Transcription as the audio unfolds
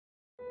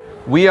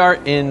We are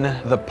in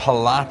the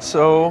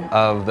palazzo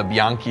of the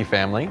Bianchi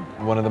family,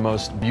 one of the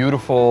most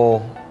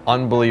beautiful,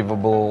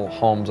 unbelievable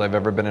homes I've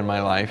ever been in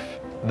my life.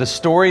 The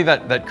story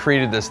that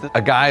created this,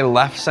 a guy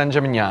left San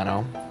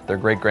Gimignano, their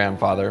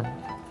great-grandfather,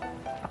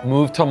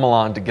 moved to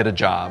Milan to get a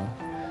job.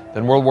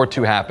 Then World War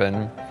II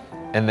happened,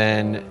 and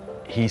then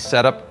he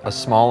set up a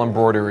small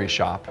embroidery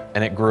shop,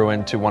 and it grew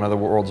into one of the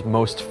world's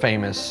most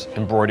famous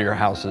embroidery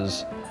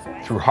houses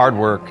through hard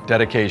work,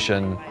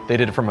 dedication. They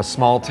did it from a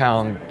small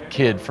town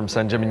kid from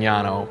San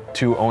Gimignano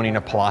to owning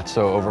a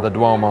palazzo over the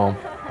Duomo.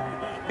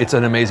 It's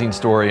an amazing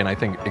story, and I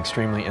think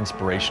extremely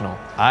inspirational.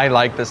 I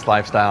like this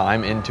lifestyle,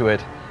 I'm into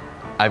it.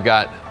 I've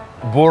got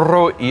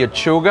burro y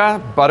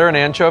acciuga, butter and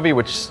anchovy,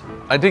 which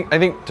I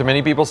think to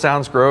many people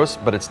sounds gross,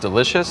 but it's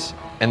delicious.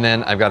 And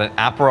then I've got an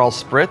Aperol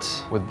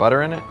Spritz with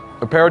butter in it.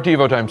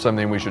 Aperitivo time,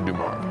 something we should do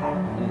more.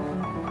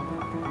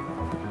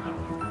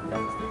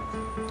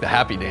 The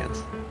happy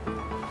dance.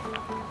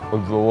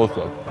 It's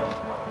delicious.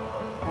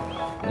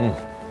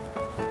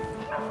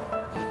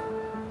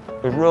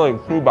 It's really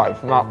 2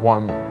 bites, not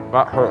 1.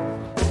 That hurt.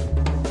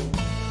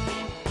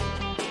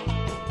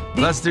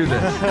 Let's do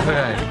this.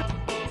 Okay.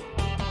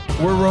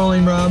 We're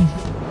rolling, Rob.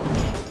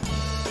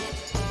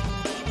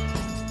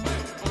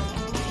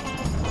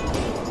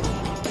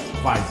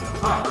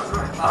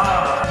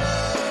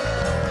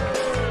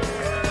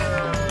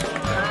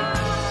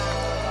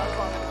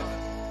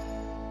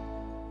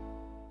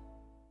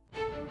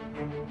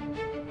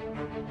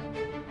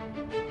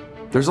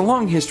 There's a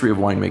long history of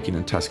winemaking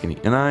in Tuscany,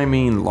 and I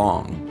mean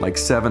long, like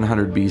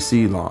 700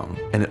 BC long,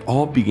 and it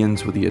all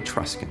begins with the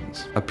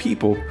Etruscans, a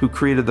people who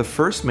created the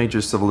first major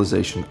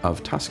civilization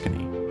of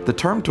Tuscany. The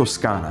term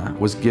Toscana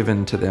was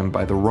given to them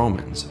by the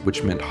Romans,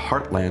 which meant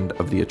heartland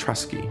of the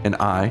Etrusci, and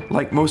I,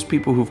 like most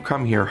people who've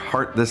come here,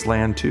 heart this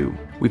land too.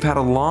 We've had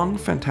a long,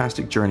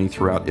 fantastic journey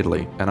throughout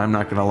Italy, and I'm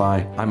not gonna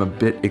lie, I'm a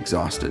bit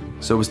exhausted.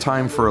 So it was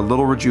time for a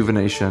little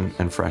rejuvenation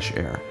and fresh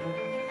air.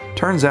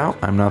 Turns out,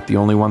 I'm not the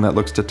only one that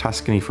looks to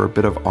Tuscany for a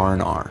bit of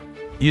R&R.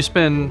 You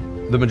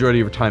spend the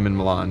majority of your time in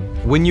Milan.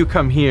 When you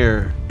come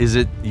here, is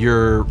it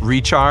your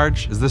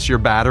recharge? Is this your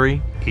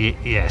battery?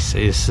 Yes,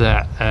 it's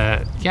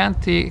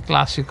Chianti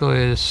Classico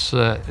is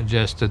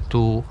just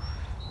to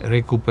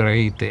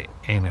recuperate the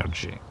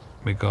energy,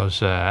 because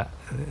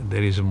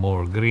there is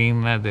more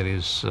green, there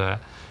is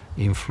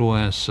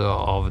influence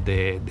of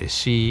the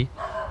sea,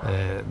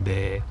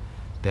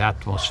 the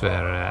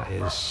atmosphere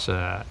is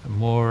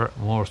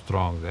more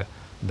strong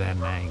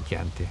than in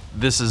Chianti.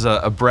 This is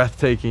a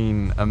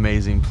breathtaking,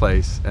 amazing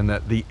place, and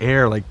that the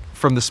air, like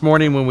from this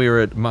morning when we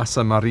were at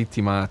Massa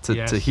Marittima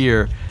to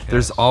here,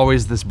 there's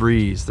always this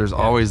breeze, there's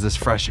always this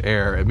fresh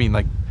air. I mean,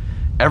 like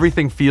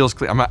everything feels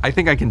clear. I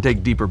think I can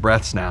take deeper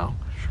breaths now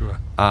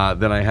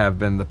than I have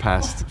been the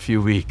past few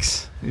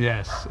weeks.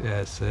 Yes,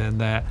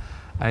 and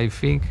I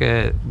think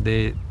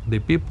the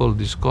people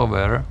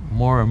discover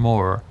more and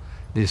more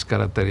this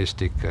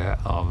characteristic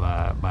of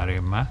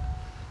Maremma,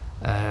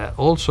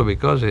 also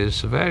because it's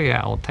very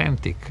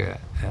authentic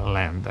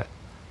land.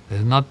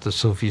 It's not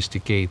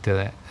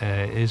sophisticated,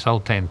 it's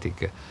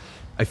authentic.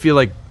 I feel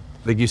like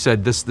you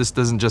said, this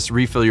doesn't just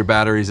refill your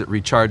batteries, it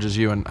recharges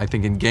you, and I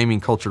think in gaming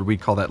culture we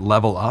call that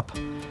level up,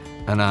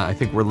 and I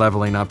think we're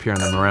leveling up here in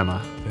the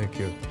Maremma. Thank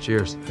you.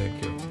 Cheers.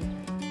 Thank you.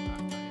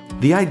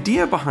 The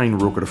idea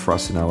behind Rocca di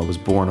Frassinello was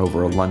born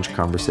over a lunch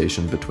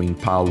conversation between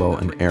Paolo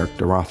and Eric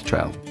de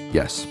Rothschild.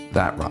 Yes,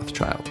 that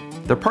Rothschild.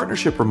 Their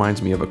partnership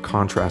reminds me of a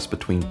contrast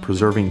between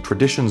preserving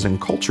traditions and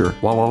culture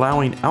while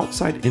allowing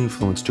outside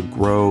influence to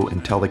grow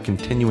and tell the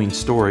continuing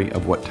story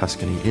of what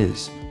Tuscany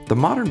is. The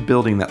modern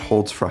building that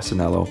holds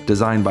Frassinello,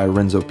 designed by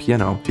Renzo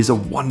Piano, is a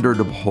wonder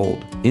to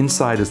behold.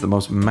 Inside is the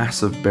most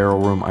massive barrel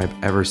room I've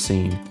ever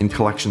seen, in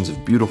collections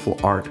of beautiful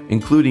art,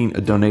 including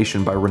a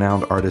donation by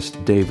renowned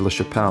artist Dave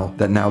LaChapelle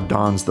that now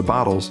dons the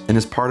bottles and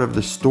is part of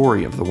the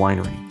story of the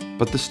winery.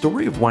 But the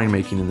story of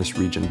winemaking in this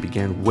region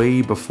began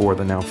way before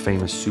the now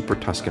famous Super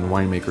Tuscan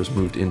winemakers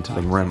moved into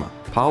the Maremma.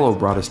 Paolo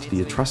brought us to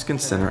the Etruscan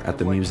Center at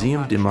the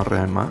Museum di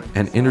Maremma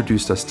and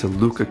introduced us to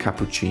Luca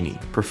Cappuccini,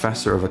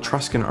 professor of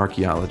Etruscan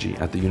archaeology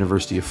at the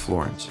University of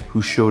Florence,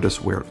 who showed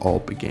us where it all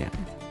began.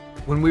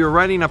 When we were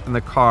riding up in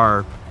the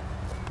car,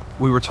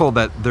 we were told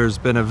that there's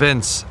been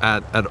events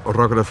at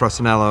Rocca di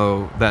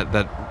Frassinello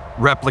that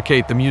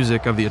replicate the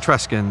music of the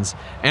Etruscans,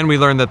 and we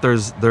learned that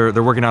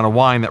they're working on a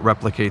wine that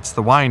replicates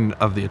the wine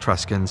of the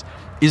Etruscans.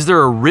 Is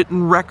there a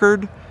written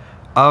record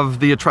of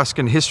the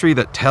Etruscan history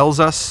that tells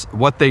us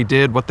what they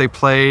did, what they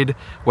played,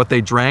 what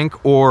they drank?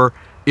 Or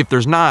if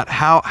there's not,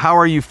 how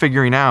are you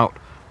figuring out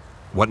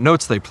what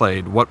notes they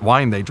played, what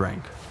wine they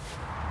drank?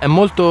 È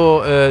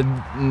molto,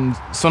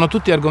 sono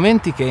tutti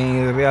argomenti che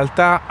in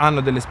realtà hanno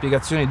delle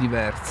spiegazioni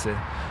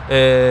diverse.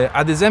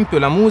 Ad esempio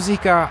la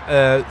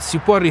musica si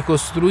può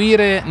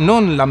ricostruire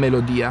non la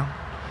melodia,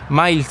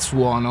 ma il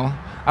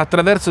suono,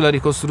 attraverso la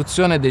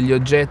ricostruzione degli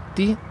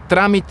oggetti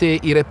tramite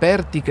i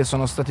reperti che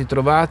sono stati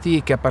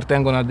trovati che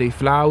appartengono a dei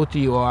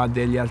flauti o a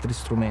degli altri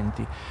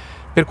strumenti.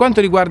 Per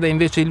quanto riguarda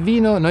invece il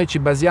vino, noi ci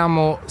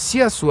basiamo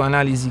sia su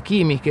analisi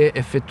chimiche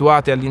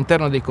effettuate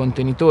all'interno dei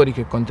contenitori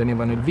che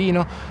contenevano il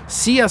vino,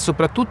 sia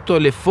soprattutto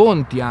le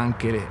fonti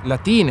anche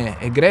latine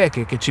e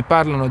greche che ci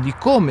parlano di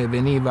come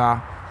veniva,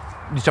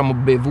 diciamo,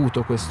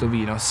 bevuto questo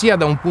vino, sia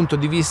da un punto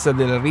di vista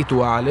del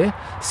rituale,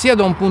 sia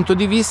da un punto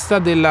di vista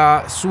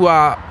della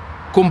sua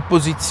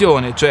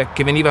composizione, cioè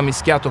che veniva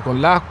mischiato con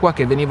l'acqua,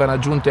 che venivano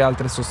aggiunte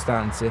altre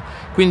sostanze.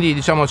 Quindi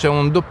diciamo c'è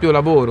un doppio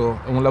lavoro,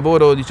 un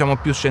lavoro diciamo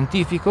più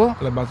scientifico,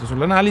 basato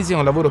sull'analisi, e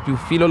un lavoro più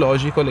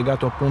filologico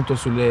legato appunto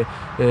sulle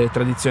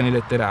tradizioni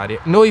letterarie.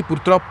 Noi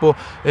purtroppo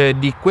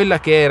di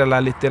quella che era la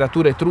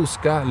letteratura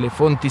etrusca, le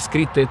fonti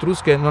scritte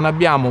etrusche, non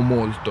abbiamo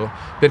molto,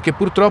 perché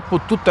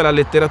purtroppo tutta la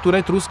letteratura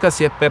etrusca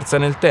si è persa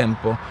nel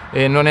tempo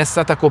e non è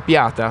stata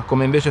copiata,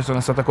 come invece sono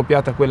stata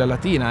copiata quella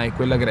latina e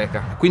quella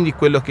greca. Quindi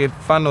quello che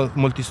fanno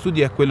molti studi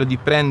è quello di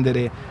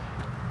prendere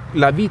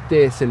la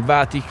vite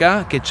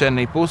selvatica che c'è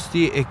nei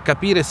posti e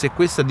capire se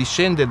questa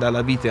discende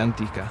dalla vite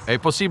antica. È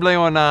possibile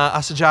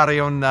assaggiare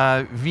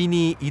un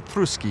vini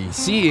etruschi?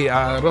 Sì,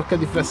 a Rocca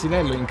di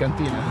Frassinello in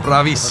cantina.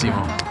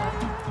 Bravissimo.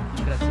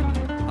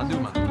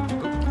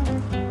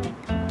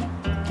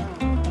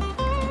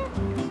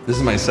 This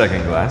is my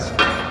second glass.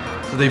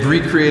 So they've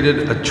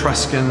recreated a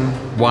Tuscan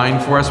wine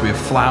for us. We have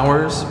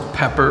flowers,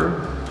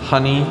 pepper,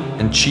 honey,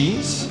 and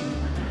cheese.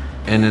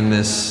 And in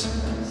this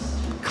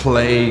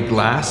clay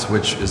glass,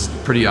 which is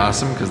pretty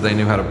awesome because they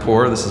knew how to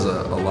pour. This is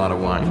a lot of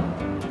wine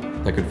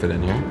that could fit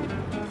in here.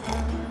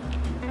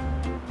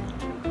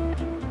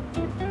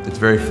 It's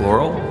very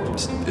floral,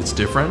 it's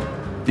different.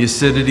 The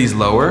acidity's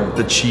lower.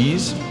 The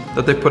cheese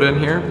that they put in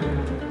here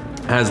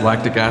has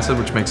lactic acid,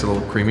 which makes it a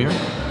little creamier.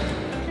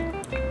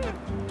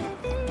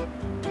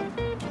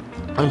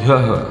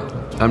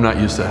 I'm not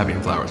used to having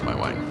flowers in my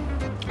wine.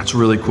 It's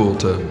really cool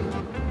to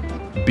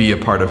be a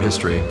part of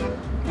history,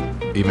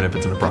 even if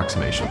it's an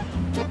approximation.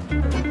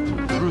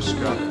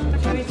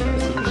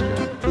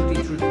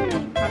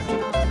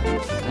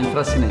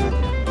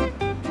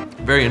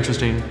 Very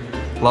interesting.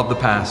 Love the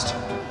past.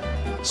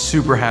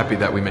 Super happy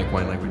that we make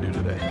wine like we do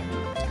today.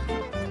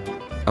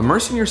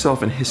 Immersing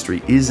yourself in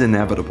history is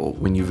inevitable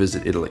when you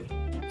visit Italy.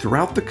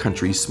 Throughout the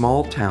country,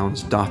 small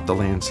towns dot the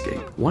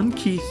landscape. One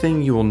key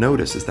thing you will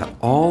notice is that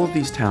all of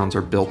these towns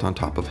are built on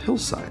top of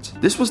hillsides.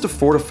 This was to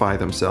fortify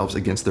themselves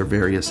against their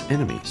various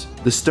enemies.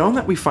 The stone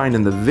that we find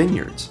in the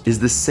vineyards is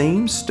the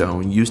same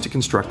stone used to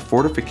construct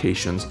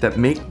fortifications that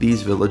make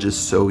these villages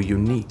so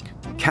unique.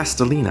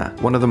 Castellina,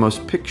 one of the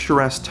most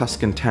picturesque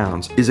Tuscan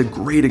towns, is a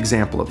great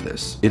example of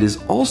this. It is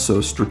also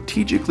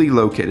strategically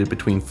located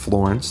between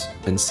Florence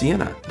and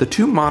Siena, the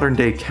two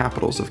modern-day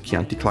capitals of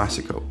Chianti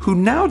Classico, who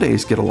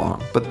nowadays get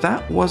along, but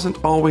that wasn't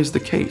always the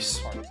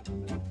case.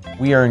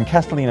 We are in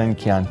Castellina in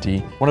Chianti.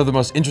 One of the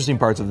most interesting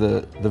parts of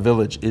the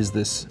village is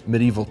this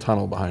medieval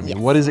tunnel behind me. Yes.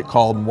 What is it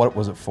called and what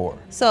was it for?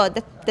 So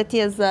that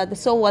is the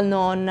so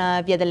well-known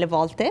Via delle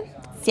Volte.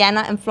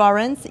 Siena and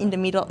Florence in the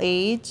Middle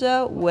Age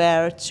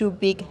were two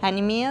big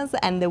enemies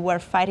and they were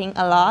fighting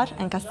a lot,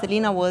 and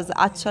Castellina was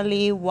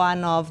actually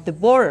one of the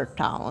border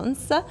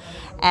towns,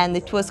 and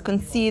it was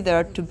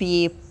considered to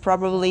be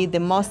probably the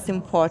most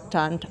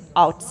important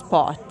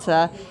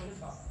outspot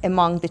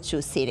among the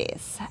two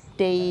cities.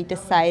 They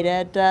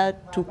decided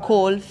to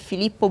call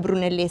Filippo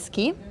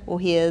Brunelleschi, who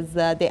is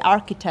the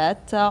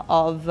architect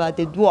of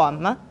the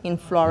Duomo in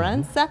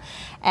Florence,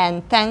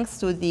 and thanks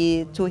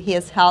to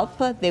his help,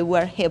 they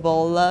were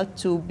able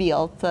to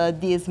build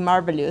this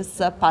marvelous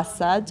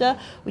passage,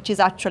 which is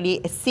actually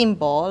a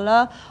symbol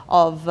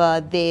of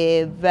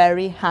the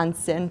very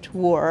ancient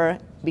war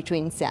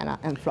between Siena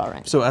and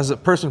Florence. So as a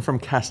person from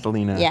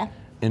Castellina, Yeah.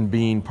 and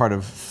being part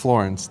of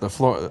Florence, the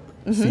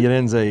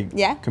Firenze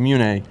Yeah.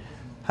 Comune,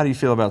 how do you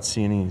feel about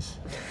Sienese?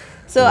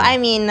 So, I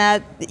mean,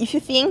 if you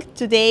think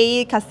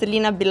today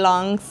Castellina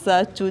belongs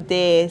to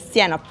the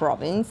Siena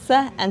province,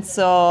 and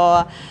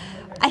so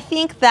I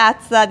think that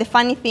the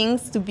funny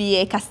things to be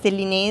a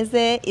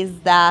Castellinese is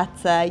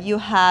that you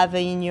have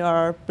in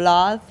your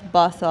blood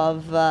both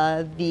of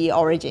the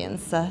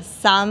origins,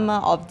 some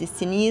of the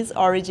Sienese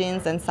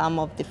origins and some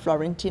of the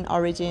Florentine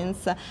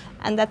origins,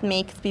 and that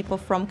makes people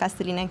from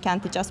Castellina and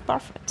Chianti just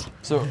perfect.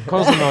 So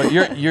Cosimo,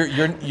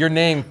 your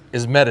name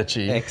is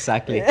Medici.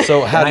 Exactly.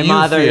 So how My do you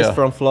mother feel? is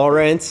from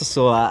Florence,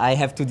 so I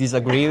have to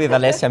disagree with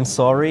Alessia. I'm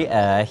sorry.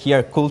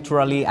 Here,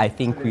 culturally, I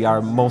think we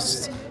are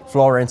most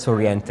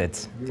Florence-oriented.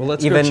 Well,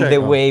 let's go even check the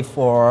on. way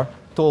for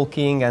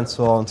talking and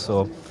so on.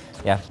 So,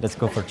 yeah, let's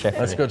go for check.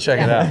 Let's go check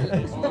it out.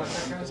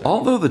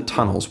 Although the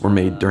tunnels were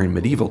made during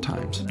medieval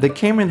times, they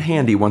came in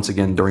handy once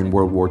again during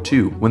World War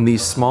II when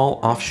these small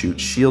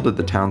offshoots shielded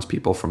the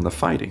townspeople from the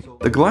fighting.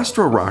 The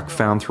Glestro rock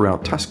found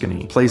throughout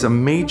Tuscany plays a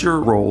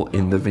major role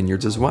in the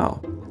vineyards as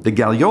well. The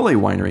Gagliole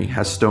winery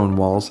has stone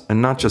walls,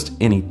 and not just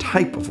any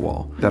type of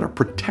wall, that are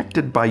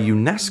protected by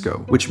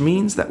UNESCO, which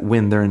means that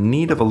when they're in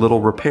need of a little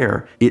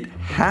repair, it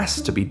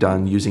has to be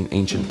done using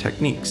ancient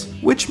techniques,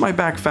 which my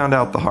back found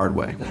out the hard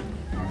way.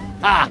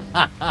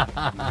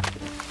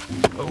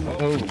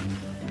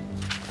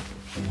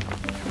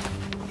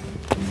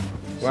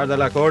 Guarda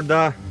la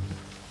corda.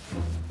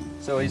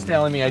 So he's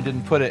telling me I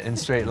didn't put it in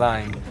straight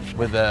line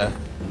with the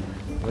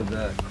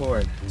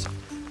cord.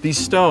 These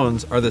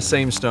stones are the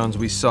same stones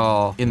we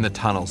saw in the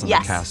tunnels in the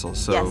castle.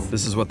 So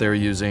this is what they were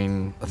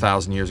using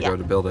 1,000 years ago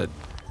to build it.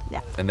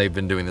 Yeah. And they've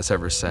been doing this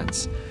ever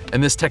since.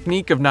 And this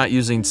technique of not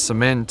using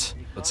cement,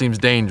 it seems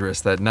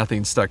dangerous that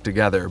nothing's stuck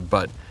together,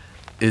 but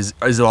is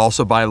it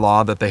also by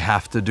law that they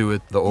have to do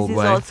it the old way?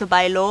 This is also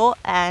by law,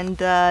 and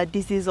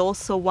this is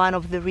also one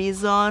of the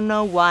reasons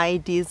why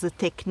this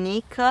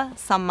technique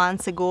some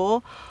months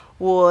ago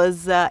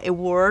was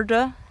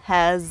awarded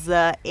as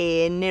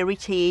an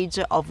heritage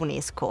of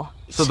UNESCO.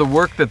 So the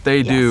work that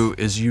they do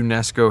is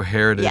UNESCO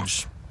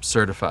Heritage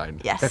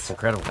certified. Yes. That's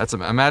incredible.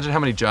 Imagine how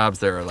many jobs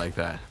there are like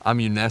that. I'm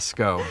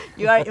UNESCO.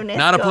 You are UNESCO.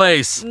 Not a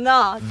place.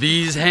 No.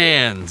 These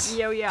hands.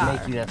 Here we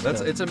are.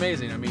 It's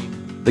amazing. I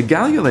mean, The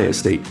Galliolet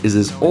estate is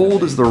as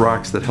old as the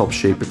rocks that help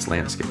shape its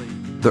landscape.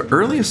 The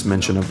earliest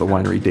mention of the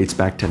winery dates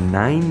back to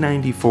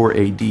 994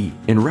 AD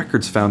in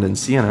records found in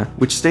Siena,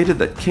 which stated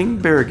that King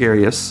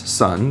Berengarius'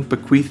 son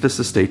bequeathed this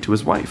estate to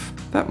his wife.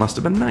 That must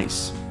have been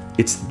nice.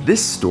 It's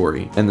this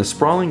story and the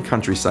sprawling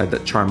countryside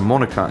that charmed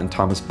Monica and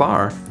Thomas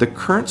Barr, the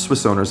current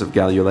Swiss owners of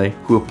Galliolet,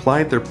 who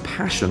applied their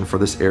passion for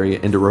this area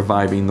into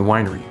reviving the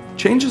winery.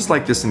 Changes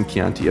like this in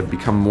Chianti have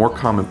become more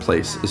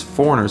commonplace as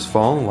foreigners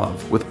fall in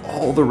love with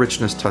all the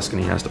richness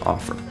Tuscany has to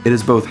offer. It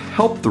has both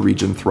helped the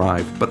region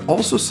thrive, but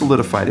also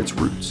solidified its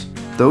roots.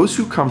 Those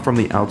who come from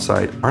the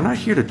outside are not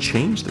here to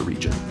change the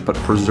region, but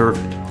preserve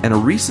it. And a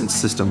recent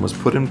system was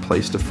put in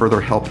place to further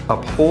help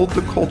uphold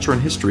the culture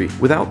and history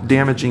without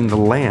damaging the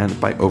land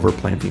by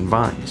overplanting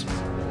vines.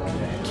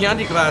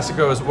 Chianti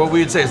Classico is what we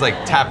would say is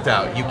like tapped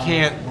out. You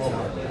can't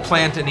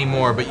plant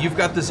anymore, but you've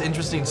got this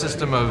interesting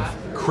system of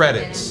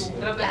credits.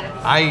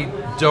 I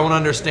don't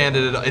understand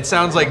it at all. It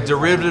sounds like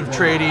derivative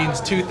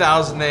tradings,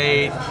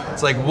 2008.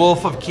 It's like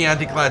Wolf of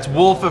Chianti Class,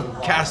 Wolf of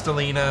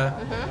Castellina,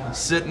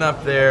 sitting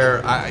up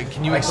there.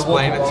 Can you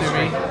explain it to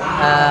me?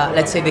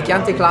 Let's say the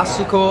Chianti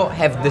Classico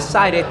have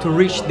decided to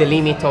reach the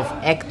limit of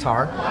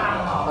hectare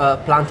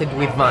planted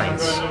with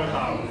vines.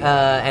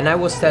 And I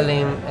was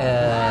telling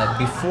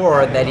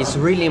before that it's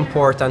really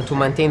important to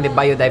maintain the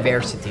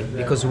biodiversity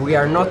because we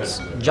are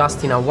not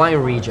just in a wine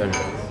region.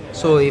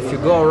 So if you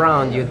go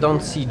around, you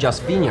don't see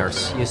just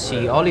vineyards, you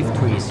see olive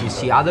trees, you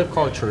see other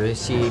culture, you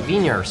see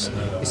vineyards,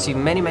 you see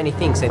many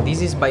things, and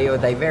this is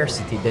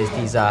biodiversity. That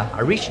is a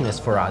richness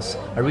for us,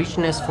 a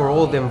richness for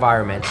all the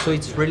environment, so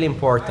it's really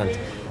important.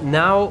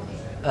 Now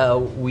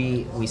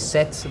we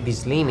set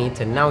this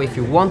limit, and now if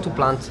you want to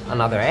plant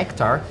another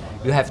hectare,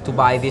 you have to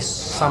buy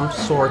some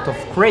sort of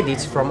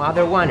credits from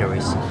other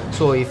wineries.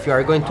 So if you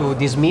are going to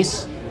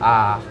dismiss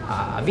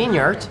a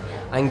vineyard,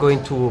 I'm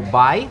going to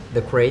buy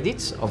the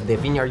credits of the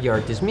vineyard you're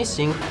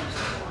dismissing,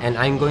 and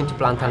I'm going to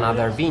plant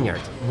another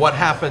vineyard. What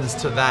happens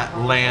to that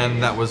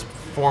land that was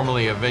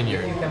formerly a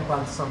vineyard? You can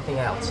plant something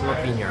else,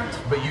 not vineyard.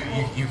 But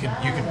you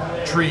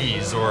could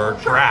trees or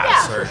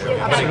grass or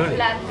Absolutely.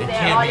 It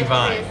can't be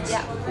vines.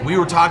 We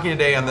were talking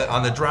today on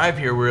the drive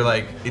here. We were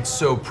like, it's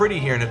so pretty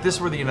here, and if this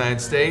were the United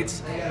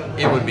States,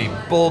 it would be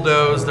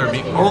bulldozed. There'd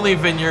be only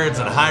vineyards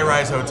and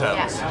high-rise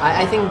hotels.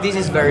 I think this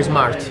is very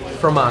smart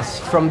from us,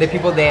 from the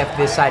people that have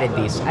decided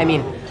this. I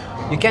mean,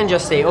 you can't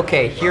just say,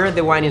 okay, here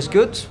the wine is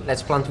good,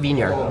 let's plant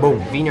vineyard. Boom,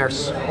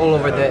 vineyards all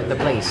over the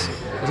place.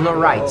 It's not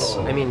right.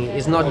 I mean,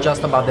 it's not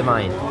just about the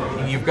vine.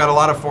 You've got a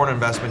lot of foreign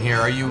investment here.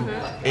 Are you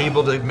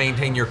able to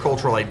maintain your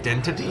cultural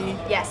identity?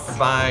 Yes.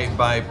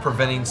 By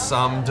preventing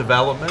some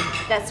development?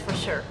 That's for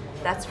sure.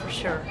 That's for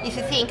sure. If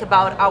you think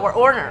about our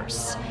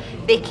owners,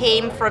 they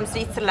came from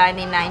Switzerland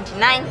in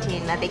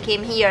 1919. They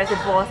came here, they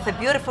bought a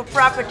beautiful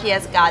property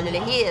as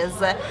Galliolet is,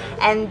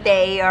 and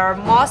their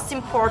most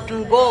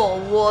important goal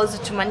was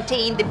to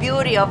maintain the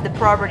beauty of the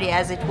property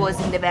as it was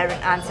in the very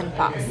ancient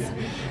past.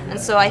 And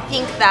so I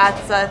think that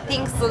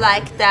things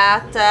like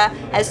that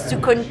has to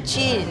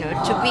continue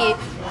to be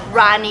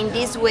run in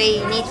this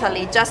way in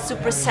Italy, just to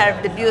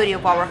preserve the beauty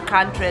of our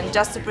country and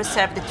just to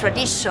preserve the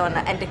tradition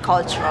and the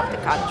culture of the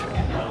country.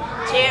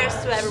 Cheers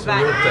to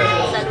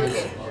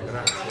everybody.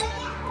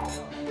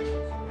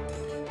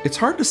 It's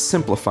hard to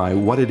simplify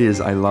what it is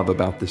I love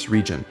about this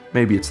region.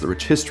 Maybe it's the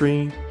rich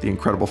history, the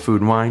incredible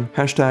food and wine,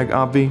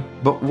 #Obvi,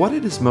 but what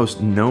it is most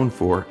known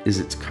for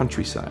is its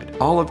countryside.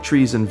 Olive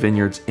trees and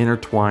vineyards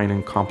intertwine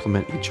and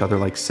complement each other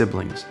like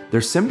siblings. Their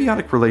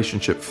symbiotic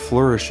relationship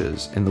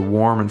flourishes in the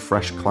warm and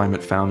fresh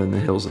climate found in the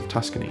hills of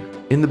Tuscany.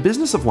 In the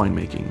business of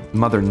winemaking,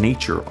 Mother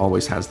Nature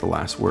always has the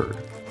last word.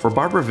 For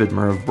Barbara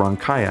Widmer of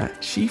Brancaia,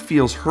 she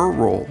feels her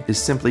role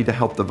is simply to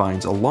help the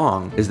vines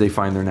along as they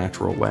find their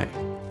natural way.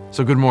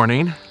 So good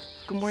morning.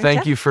 Good morning.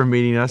 Thank you for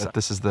meeting us.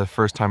 This is the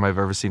first time I've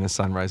ever seen a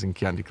sunrise in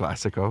Chianti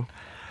Classico.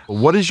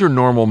 What is your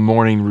normal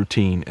morning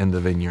routine in the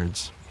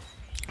vineyards?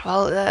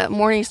 Well,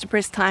 morning is the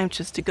best time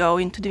just to go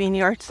into the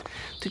vineyards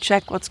to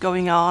check what's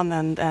going on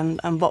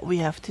and what we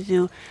have to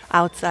do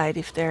outside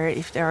if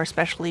there are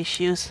special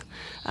issues.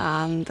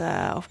 And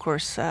of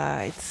course,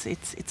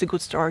 it's a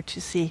good start to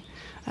see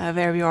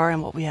where we are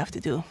and what we have to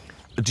do.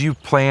 Do you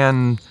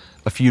plan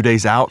a few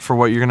days out for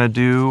what you're gonna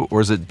do,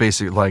 or is it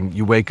basically like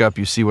you wake up,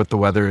 you see what the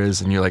weather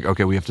is, and you're like,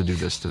 okay, we have to do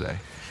this today?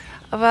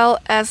 Well,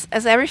 as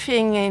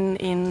everything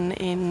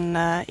in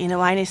a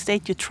wine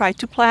estate, you try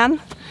to plan,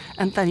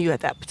 and then you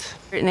adapt.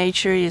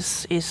 Nature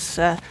is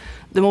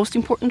the most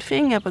important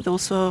thing, but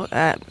also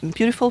a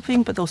beautiful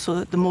thing, but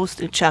also the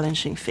most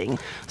challenging thing.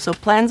 So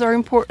plans are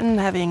important,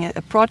 having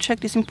a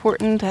project is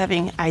important,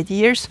 having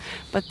ideas,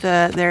 but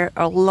there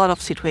are a lot of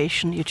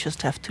situations you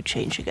just have to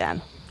change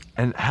again.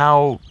 And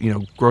how,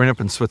 growing up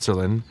in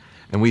Switzerland,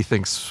 and we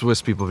think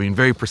Swiss people being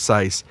very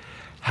precise,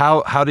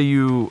 how do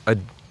you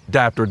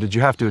adapt, or did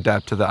you have to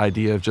adapt to the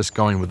idea of just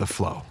going with the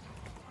flow?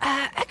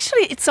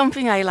 Actually, it's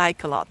something I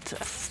like a lot.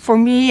 For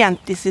me, and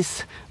this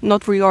is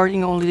not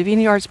regarding only the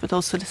vineyards, but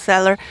also the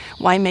cellar,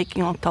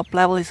 winemaking on top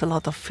level is a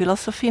lot of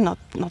philosophy, not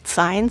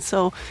science.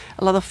 So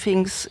a lot of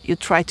things you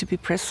try to be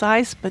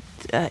precise, but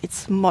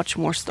it's much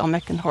more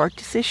stomach and heart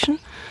decision.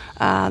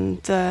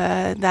 And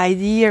the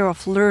idea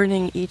of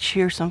learning each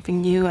year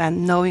something new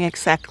and knowing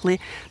exactly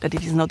that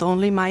it is not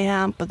only my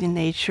hand, but in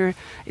nature,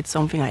 it's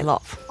something I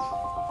love.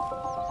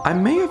 I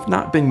may have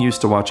not been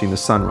used to watching the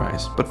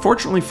sunrise, but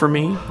fortunately for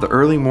me, the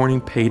early morning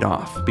paid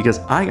off because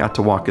I got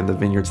to walk in the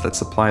vineyards that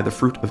supply the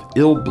fruit of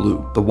Il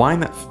Bleu, the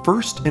wine that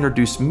first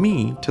introduced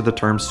me to the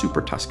term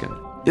Super Tuscan.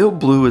 Il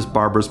Bleu is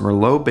Barbara's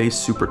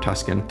Merlot-based Super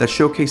Tuscan that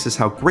showcases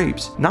how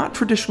grapes, not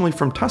traditionally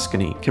from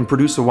Tuscany, can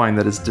produce a wine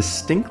that is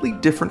distinctly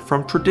different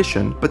from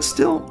tradition, but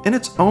still, in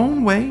its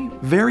own way,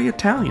 very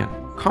Italian.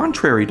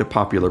 Contrary to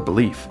popular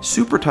belief,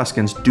 Super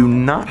Tuscans do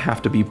not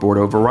have to be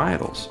Bordeaux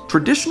varietals.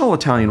 Traditional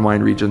Italian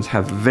wine regions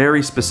have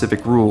very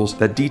specific rules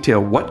that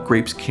detail what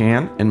grapes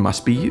can and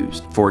must be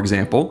used. For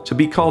example, to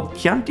be called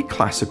Chianti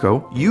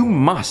Classico, you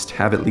must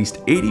have at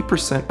least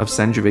 80% of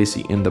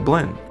Sangiovese in the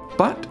blend.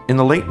 But in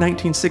the late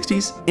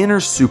 1960s, enter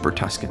Super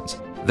Tuscans.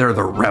 They're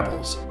the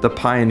rebels, the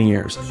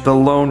pioneers, the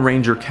Lone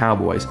Ranger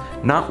cowboys,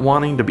 not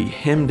wanting to be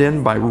hemmed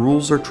in by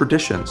rules or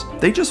traditions.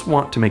 They just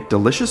want to make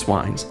delicious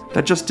wines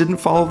that just didn't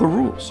follow the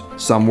rules.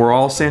 Some were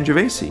all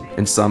Sangiovese,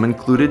 and some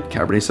included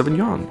Cabernet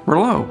Sauvignon,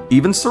 Merlot,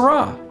 even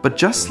Syrah. But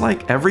just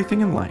like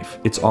everything in life,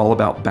 it's all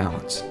about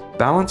balance.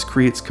 Balance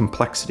creates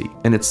complexity,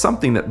 and it's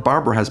something that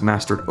Barbara has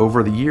mastered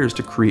over the years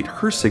to create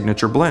her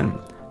signature blend.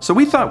 So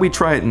we thought we'd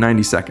try it in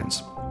 90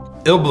 seconds.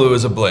 Il Bleu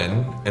is a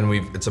blend, and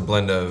it's a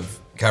blend of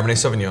Cabernet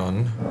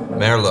Sauvignon,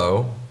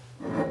 Merlot,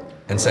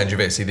 and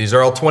Sangiovese. These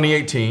are all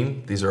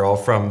 2018. These are all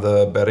from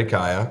the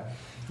Bericaya.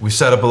 We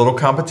set up a little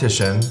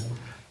competition.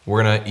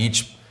 We're gonna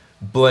each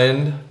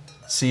blend,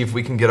 see if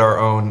we can get our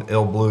own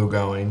Il Bleu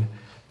going,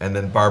 and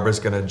then Barbara's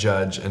gonna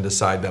judge and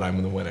decide that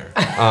I'm the winner.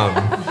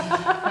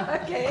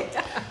 Okay.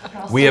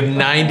 We have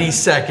 90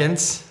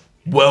 seconds.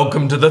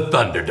 Welcome to the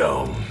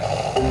Thunderdome.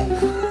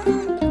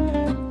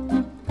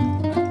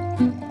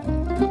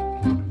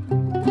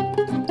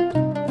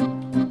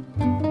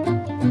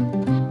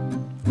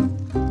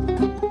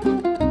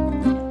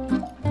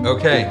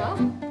 Okay,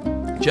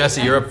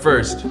 Jesse, you're up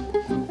first.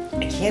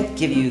 I can't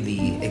give you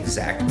the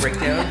exact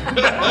breakdown.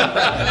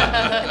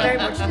 I'm very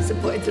much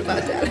disappointed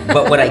about that.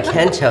 But what I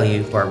can tell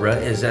you, Barbara,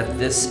 is that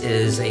this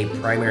is a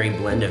primary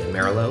blend of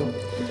Merlot,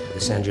 the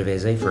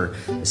Sangiovese, for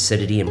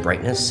acidity and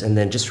brightness, and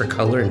then just for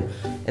color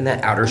and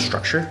that outer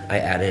structure, I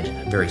added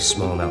a very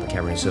small amount of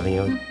Cabernet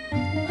Sauvignon.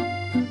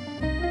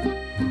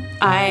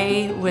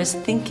 I was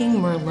thinking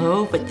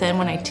Merlot, but then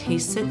when I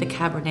tasted the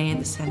Cabernet and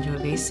the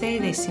Sangiovese,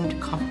 they seemed to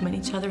complement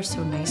each other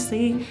so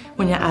nicely.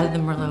 When you added the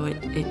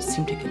Merlot, it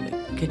seemed to give it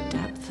good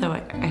depth. So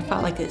I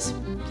felt like this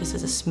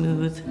is a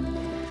smooth,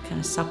 kind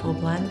of supple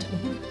blend.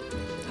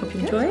 Hope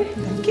you enjoy.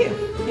 Thank you.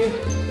 Here.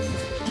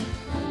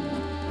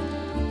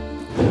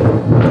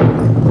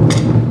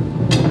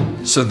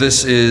 So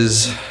this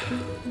is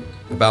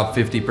about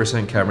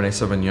 50% Cabernet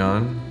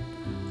Sauvignon,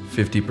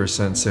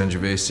 50%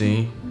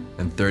 Sangiovese,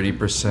 and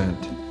 30%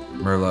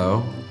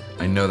 Merlot.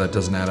 I know that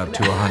doesn't add up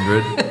to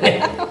 100,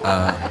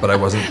 but I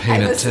wasn't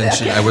paying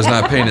attention. I was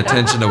not paying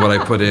attention to what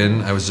I put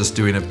in. I was just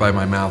doing it by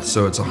my mouth.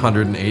 So it's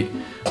 108,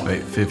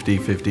 wait, 50,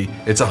 50.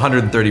 It's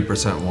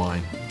 130%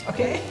 wine.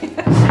 Okay.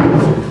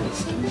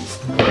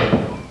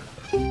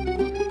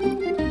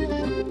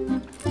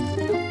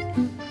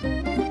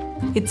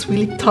 It's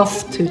really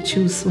tough to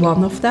choose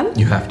one of them.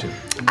 You have to.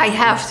 I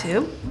have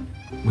to.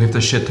 We have to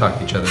shit talk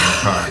each other in the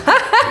car.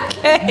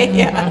 Okay,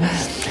 yeah.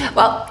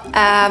 Well,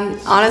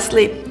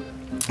 honestly,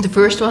 the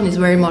first one is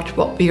very much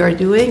what we are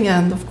doing,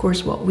 and of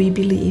course what we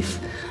believe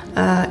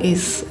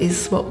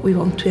is what we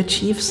want to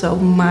achieve. So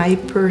my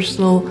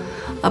personal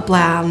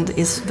blend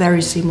is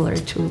very similar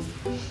to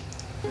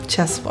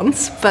Jess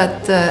one's,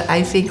 but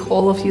I think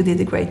all of you did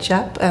a great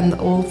job, and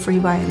all three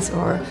wines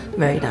are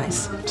very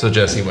nice. So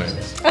Jesse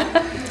wins.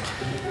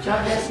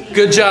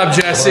 Good job,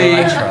 Jesse.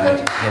 Well, I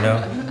tried,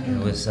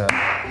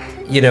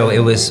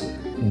 it was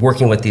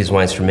working with these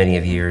wines for many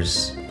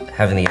years,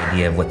 having the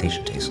idea of what they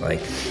should taste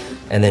like,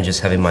 and then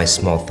just having my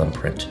small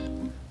thumbprint.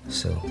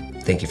 So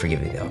thank you for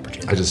giving me the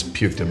opportunity. I just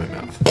puked in my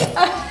mouth.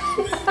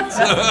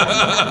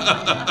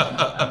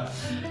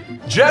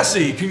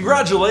 Jesse,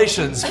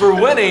 congratulations for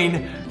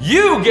winning.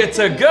 You get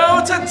to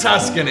go to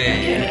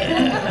Tuscany.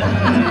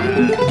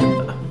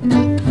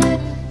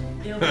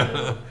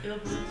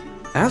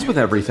 As with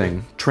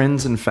everything,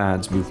 trends and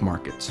fads move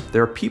markets.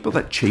 There are people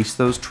that chase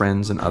those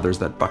trends and others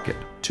that buck it.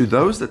 To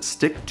those that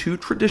stick to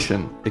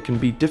tradition, it can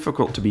be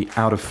difficult to be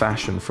out of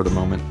fashion for the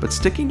moment, but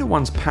sticking to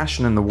one's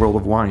passion in the world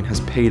of wine has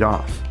paid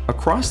off.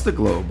 Across the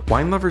globe,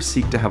 wine lovers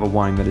seek to have a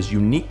wine that is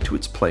unique to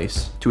its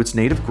place, to its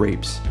native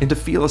grapes, and to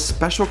feel a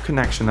special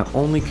connection that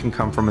only can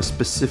come from a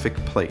specific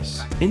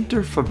place.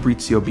 Enter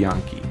Fabrizio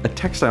Bianchi, a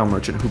textile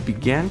merchant who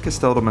began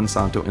Castel di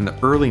Monsanto in the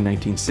early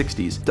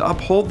 1960s to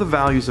uphold the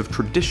values of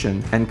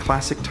tradition and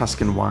classic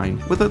Tuscan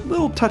wine with a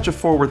little touch of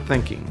forward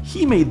thinking.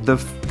 He made the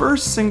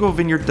first single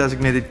vineyard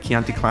designated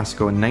Chianti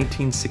Classico in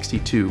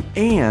 1962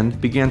 and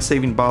began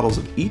saving bottles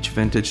of each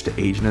vintage to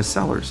age in his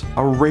cellars,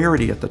 a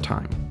rarity at the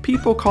time.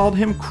 People called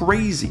him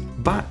crazy,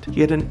 but he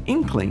had an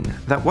inkling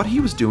that what he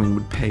was doing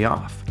would pay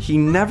off. He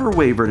never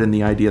wavered in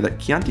the idea that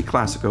Chianti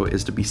Classico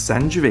is to be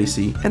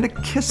Sangiovese and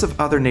a kiss of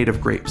other native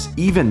grapes,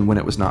 even when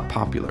it was not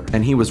popular.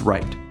 And he was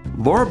right.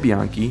 Laura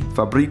Bianchi,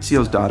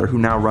 Fabrizio's daughter who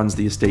now runs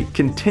the estate,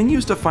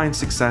 continues to find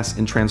success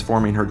in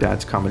transforming her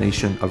dad's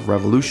combination of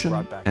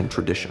revolution and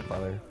tradition.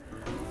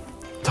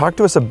 Talk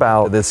to us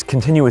about this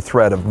continuous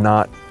thread of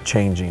not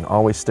changing,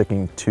 always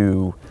sticking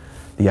to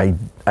the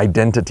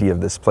identity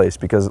of this place,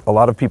 because a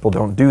lot of people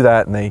don't do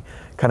that and they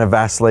kind of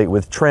vacillate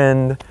with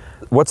trend.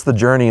 What's the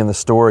journey and the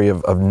story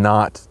of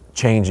not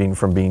changing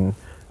from being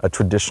a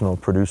traditional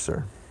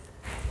producer?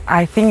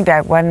 I think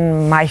that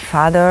when my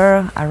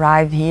father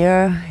arrived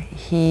here,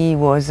 he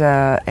was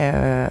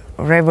a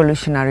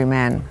revolutionary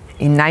man.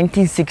 In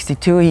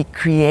 1962, he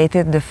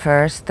created the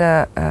first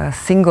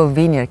single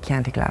vineyard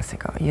Chianti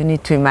Classico. You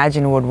need to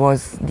imagine what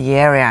was the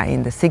area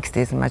in the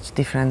 60s, much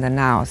different than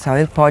now. So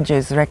Il Poggio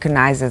is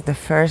recognized as the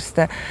first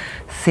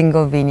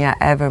single vineyard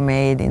ever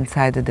made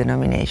inside the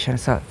denomination.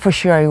 So for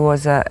sure, he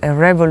was a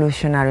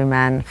revolutionary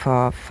man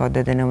for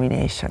the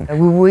denomination.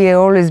 We have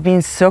always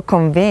been so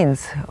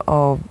convinced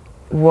of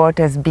what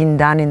has been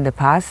done in the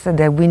past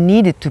that we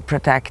needed to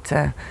protect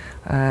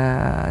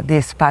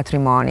this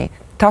patrimony.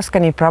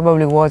 Tuscany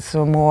probably was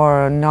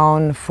more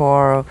known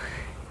for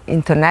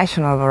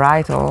international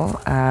varietal,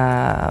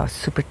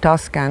 Super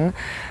Tuscan.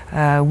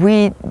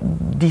 We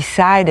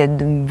decided,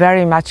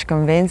 very much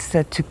convinced,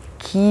 to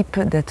keep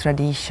the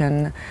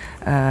tradition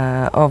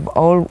of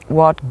all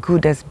what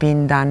good has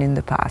been done in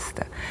the past.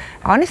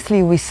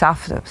 Honestly, we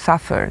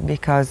suffered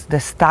because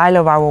the style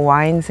of our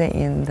wines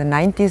in the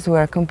 90s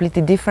were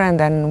completely different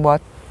than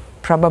what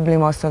probably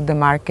most of the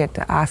market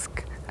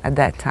asked at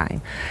that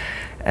time.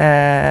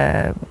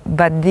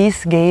 But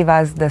this gave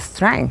us the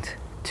strength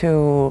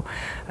to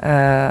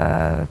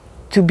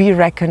be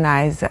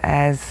recognized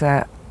as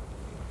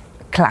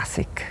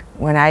classic.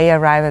 When I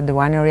arrived at the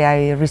winery,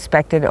 I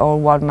respected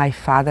all what my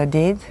father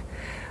did.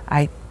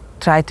 I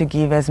tried to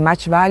give as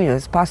much value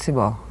as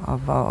possible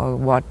of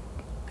what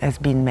has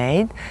been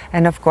made,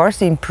 and of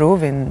course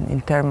improve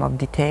in terms of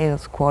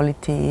details,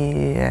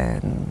 quality,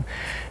 and,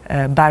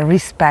 but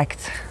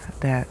respect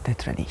the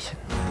tradition.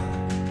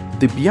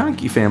 The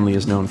Bianchi family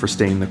is known for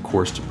staying the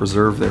course to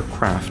preserve their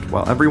craft,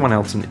 while everyone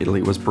else in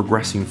Italy was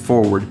progressing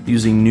forward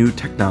using new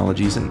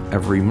technologies in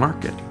every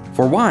market.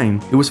 For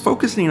wine, it was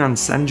focusing on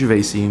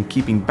Sangiovese and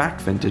keeping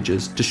back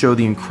vintages to show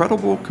the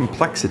incredible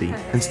complexity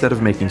instead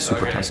of making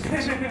Super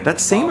Tuscans. That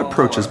same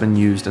approach has been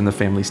used in the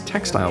family's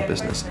textile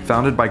business,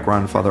 founded by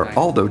grandfather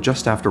Aldo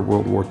just after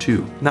World War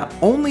II. Not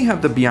only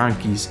have the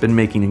Bianchis been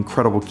making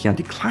incredible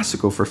Chianti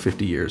Classico for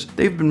 50 years,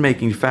 they've been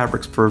making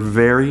fabrics for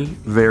very,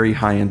 very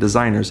high-end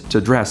designers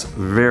to dress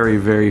very,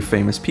 very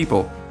famous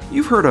people.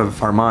 You've heard of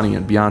Armani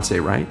and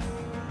Beyonce, right?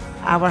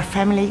 Our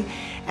family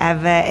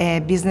have a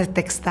business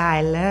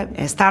textile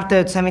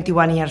started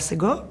 71 years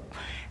ago,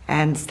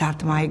 and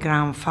start my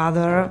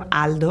grandfather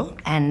Aldo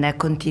and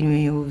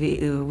continue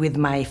with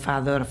my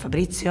father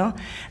Fabrizio,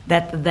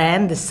 that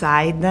then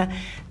decide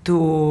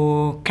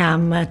to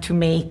come to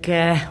make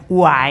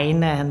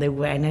wine and the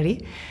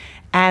winery,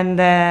 and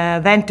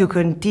then to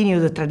continue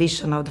the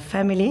tradition of the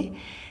family.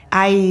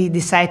 I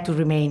decided to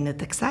remain a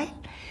textile.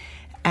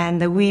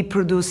 And we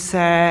produce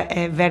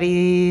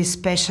very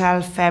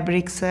special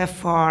fabrics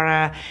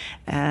for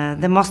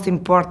the most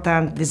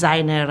important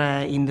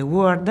designer in the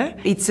world.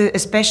 It's a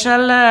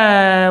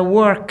special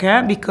work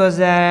because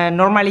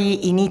normally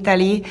in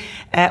Italy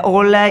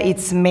all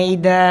it's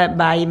made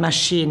by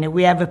machine.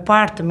 We have a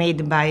part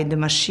made by the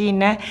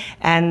machine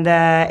and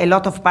a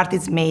lot of part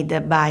is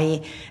made by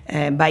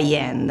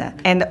hand.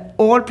 And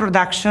all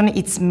production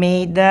it's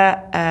made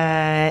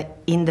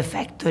in the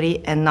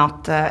factory and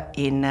not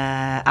in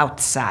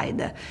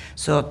outside.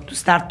 So to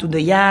start to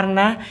the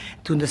yarn,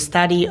 to the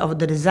study of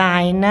the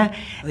design,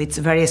 it's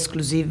a very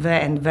exclusive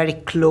and very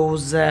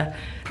close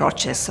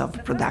process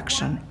of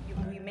production.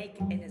 We make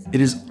a design. It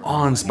is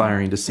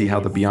awe-inspiring to see how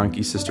the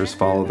Bianchi sisters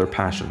follow their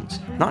passions,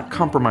 not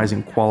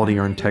compromising quality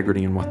or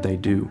integrity in what they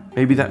do.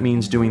 Maybe that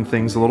means doing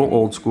things a little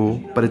old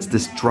school, but it's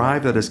this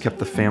drive that has kept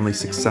the family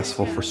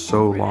successful for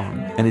so long.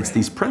 And it's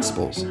these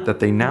principles that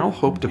they now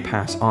hope to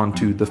pass on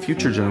to the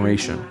future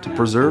generation to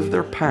preserve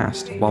their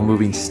past while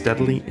moving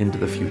steadily into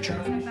the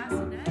future.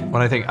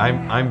 Well, I think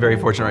I'm very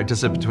fortunate, right, to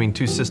sit between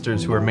two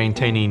sisters who are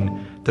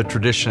maintaining the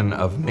tradition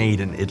of made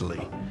in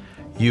Italy.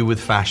 You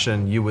with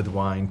fashion, you with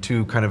wine,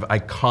 two kind of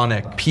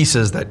iconic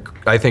pieces that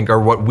I think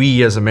are what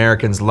we as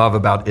Americans love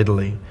about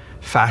Italy.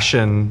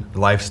 Fashion,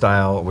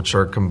 lifestyle, which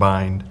are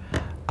combined.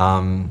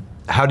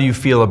 How do you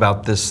feel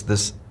about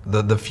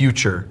the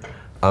future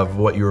of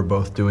what you are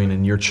both doing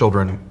and your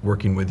children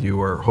working with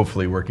you, or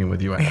hopefully working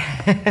with you?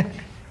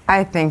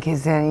 I think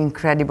it's an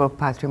incredible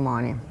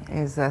patrimony.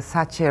 It's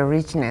such a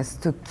richness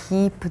to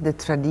keep the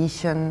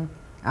tradition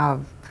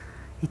of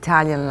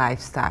Italian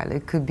lifestyle.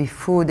 It could be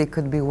food, it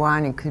could be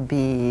wine, it could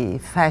be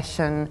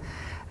fashion.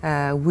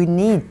 We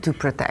need to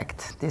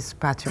protect this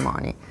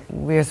patrimony.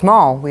 We're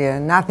small, we're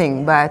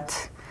nothing,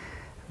 but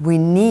we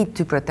need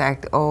to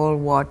protect all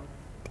what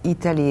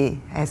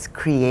Italy has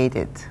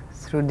created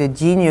through the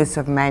genius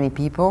of many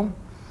people,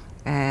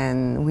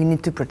 and we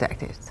need to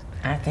protect it.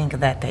 I think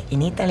that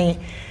in Italy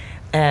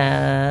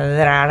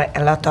there are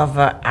a lot of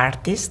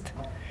artists,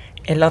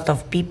 a lot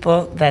of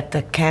people that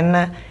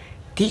can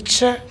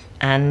teach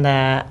and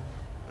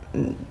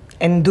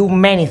do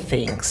many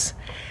things,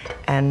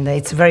 and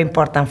it's very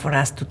important for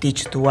us to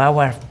teach to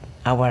our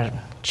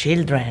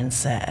children.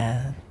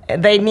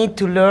 They need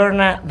to learn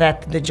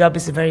that the job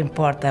is very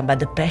important, but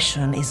the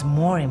passion is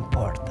more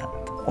important.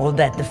 All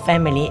that the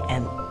family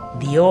and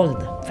the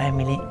old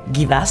family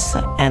give us,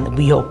 and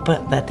we hope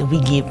that we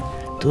give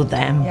to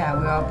them. Yeah,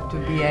 we hope to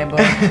be able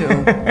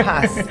to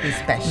pass this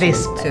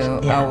passion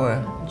to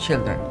our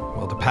children.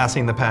 Well, to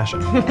passing the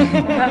passion.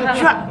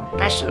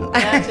 Passion.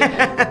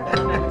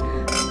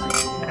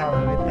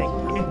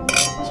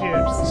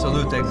 Cheers.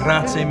 Salute,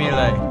 grazie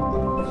mille.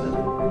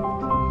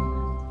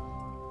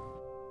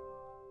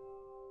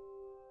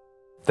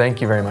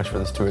 Thank you very much for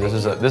this tour.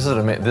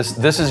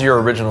 This is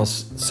your original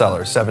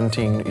cellar,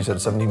 17. You said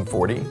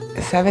 1740.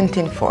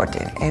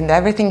 1740, and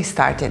everything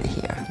started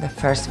here. The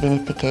first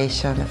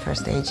vinification, the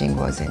first aging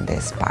was in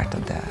this part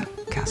of the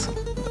castle.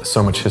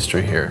 So much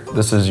history here.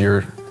 This is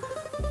your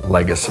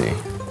legacy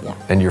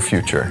and your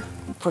future.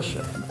 For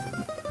sure.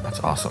 That's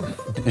awesome.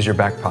 Is your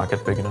back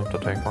pocket big enough to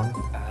take one?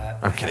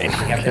 I'm kidding.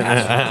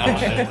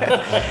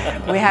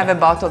 We have a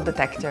bottle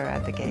detector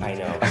at the gate. I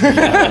know.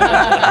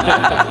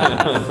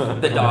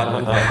 The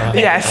dog.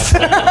 Yes.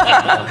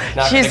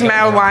 She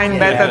smells wine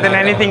better than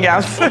anything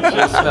else.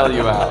 She'll smell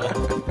you out.